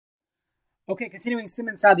Okay, continuing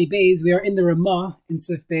Siman Sadi Beis, we are in the Ramah in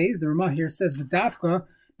Seif Beis. The Ramah here says V'dafka.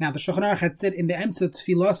 Now the Shulchan Aruch had said in the Emtza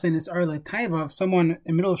Tfilas in this Arle Taiva, if someone in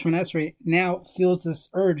the middle of Shmoneh Esrei now feels this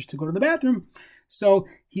urge to go to the bathroom, so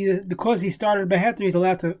because he started Beheter, he's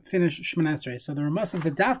allowed to finish Shmoneh Esrei. So the Ramah says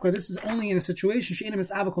V'dafka. This is only in a situation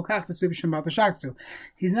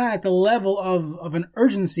he's not at the level of an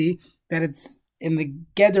urgency that it's in the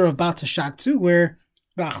Geder of Bat Shaktu, where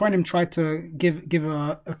the Achronim tried to give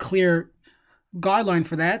a clear guideline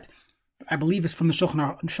for that. I believe it's from the Shulchan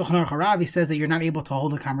Aruch Harav. He says that you're not able to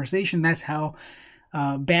hold a conversation. That's how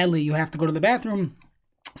badly you have to go to the bathroom.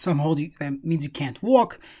 Some hold you, that means you can't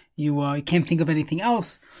walk. You can't think of anything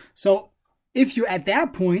else. So if you're at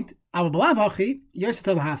that point, if you're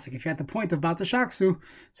at the point of Bat Shaksu,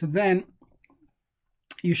 so then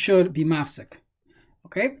you should be mafsik.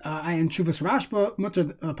 Okay, I in Chuvas Rashba, Mutter,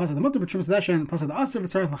 Pasad the Mutter, B'Chuvas Deshen, Pasad the Aser,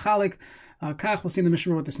 V'Tzarech L'Chalik, Kach, we'll see in the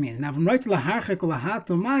Mishnah what this means. Now, if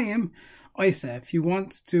you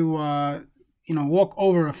want to, walk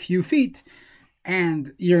over a few feet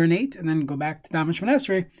and urinate and then go back to Dam Shmoneh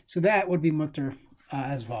Esrei, so that would be Mutter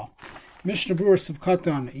as well. Mishnah Brewer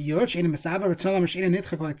Sivkaton, Yoch, Ein Mesava, V'Tzarech L'Mish, Ein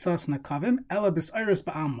Nitchak L'Tzas Nakavim, Ela B'Sairis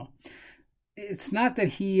Ba'alma. It's not that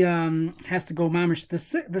he has to go mamish the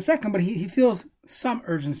second, but he feels some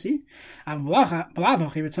urgency. Even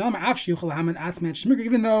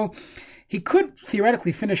though he could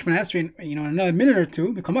theoretically finish Shmoneh Esrei in another minute or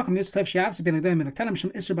two. Once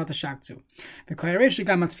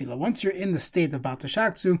you're in the state of Bat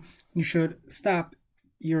Shaktu, you should stop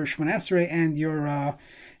your Shmoneh Esrei and your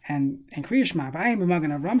and Kriya Shema. But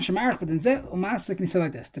and he said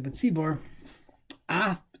like this: the Betzibor.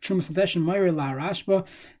 Since it's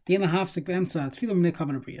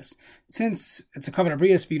a covenant of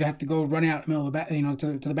brias for you to have to go run out in the middle of the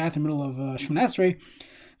to the bathroom in the middle of Shmoneh Esrei,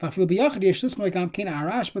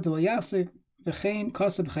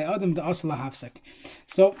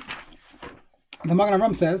 so the Magen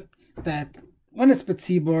Avraham says that when it's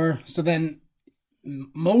betzibor, so then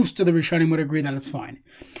most of the Rishonim would agree that it's fine.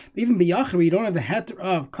 But even b'yachid, where you don't have the heter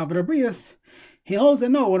of covenant of brias, he holds that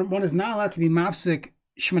no, one is not allowed to be mafsik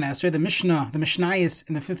Shmoneh Esrei. The Mishnayos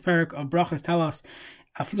in the 5th parak of Brachas tell us,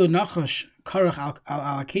 afilu nachash karach al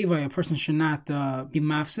akeva, a person should not be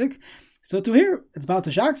mafsik. So to here, it's Bat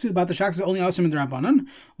Shaksu. Bat Shaksu is only awesome in the Rabbanan.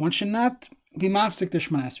 One should not be mafsik the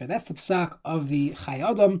Shmoneh Esrei. That's the psak of the Chai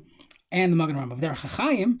Adam and the Magen Avraham. Of their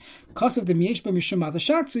Chachayim, kasav the miyeshba mishum Bat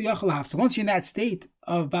Shaksu yachal lahav. So once you're in that state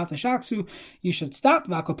of Bat Shaksu, you should stop.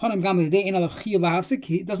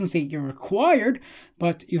 It doesn't say you're required,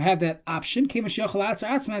 but you have that option.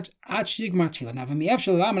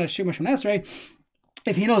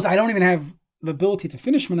 If he knows I don't even have the ability to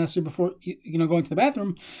finish Shmoneh Esrei before going to the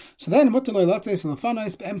bathroom, so then he'll go to the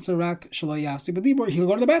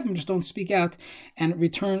bathroom, just don't speak out and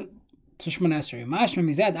return to Shmoneh Esrei.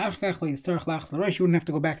 You wouldn't have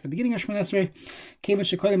to go back to the beginning of Shmoneh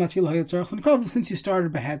Esrei. Since you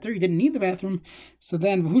started Beheter, you didn't need the bathroom, so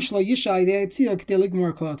then but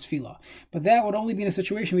that would only be in a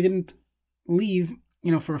situation we didn't leave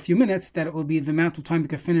for a few minutes, that it would be the amount of time you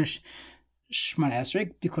could finish Shmoneh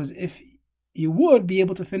Esrei, because if you would be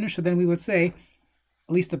able to finish, so then we would say,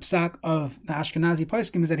 at least the psak of the Ashkenazi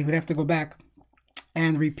poskim is that he would have to go back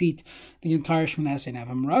and repeat the entire Shmoneh Esrei.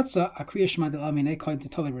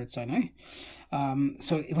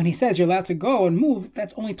 So when he says you're allowed to go and move,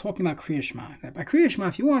 that's only talking about Kriya Shema. By Kriya Shema,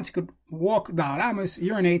 if you want, you could walk Da'aramus,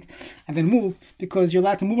 urinate, and then move, because you're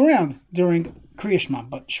allowed to move around during Kriya Shema.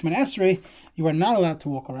 But Shmoneh Esrei, you are not allowed to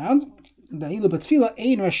walk around.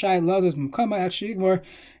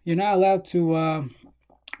 You're not allowed to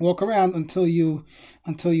walk around until you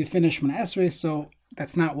finish Shmoneh Esrei. So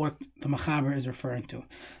that's not what the Machaber is referring to.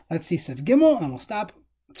 Let's see Seif Gimel, and we'll stop.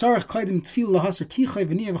 You have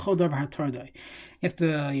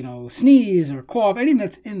to, sneeze or cough, anything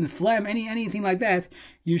that's in the phlegm, anything like that,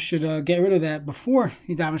 you should get rid of that before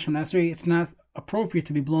you daven Shmoneh Esrei. It's not appropriate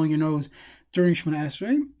to be blowing your nose during Shmoneh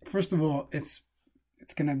Esrei. First of all, it's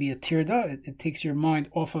going to be a tirda. It takes your mind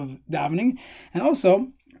off of davening, and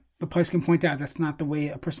also the place can point out that's not the way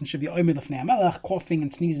a person should be oimid lefnei hamelech, coughing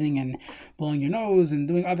and sneezing and blowing your nose and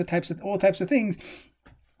doing all types of things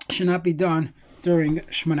should not be done during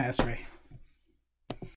Shmoneh Esrei.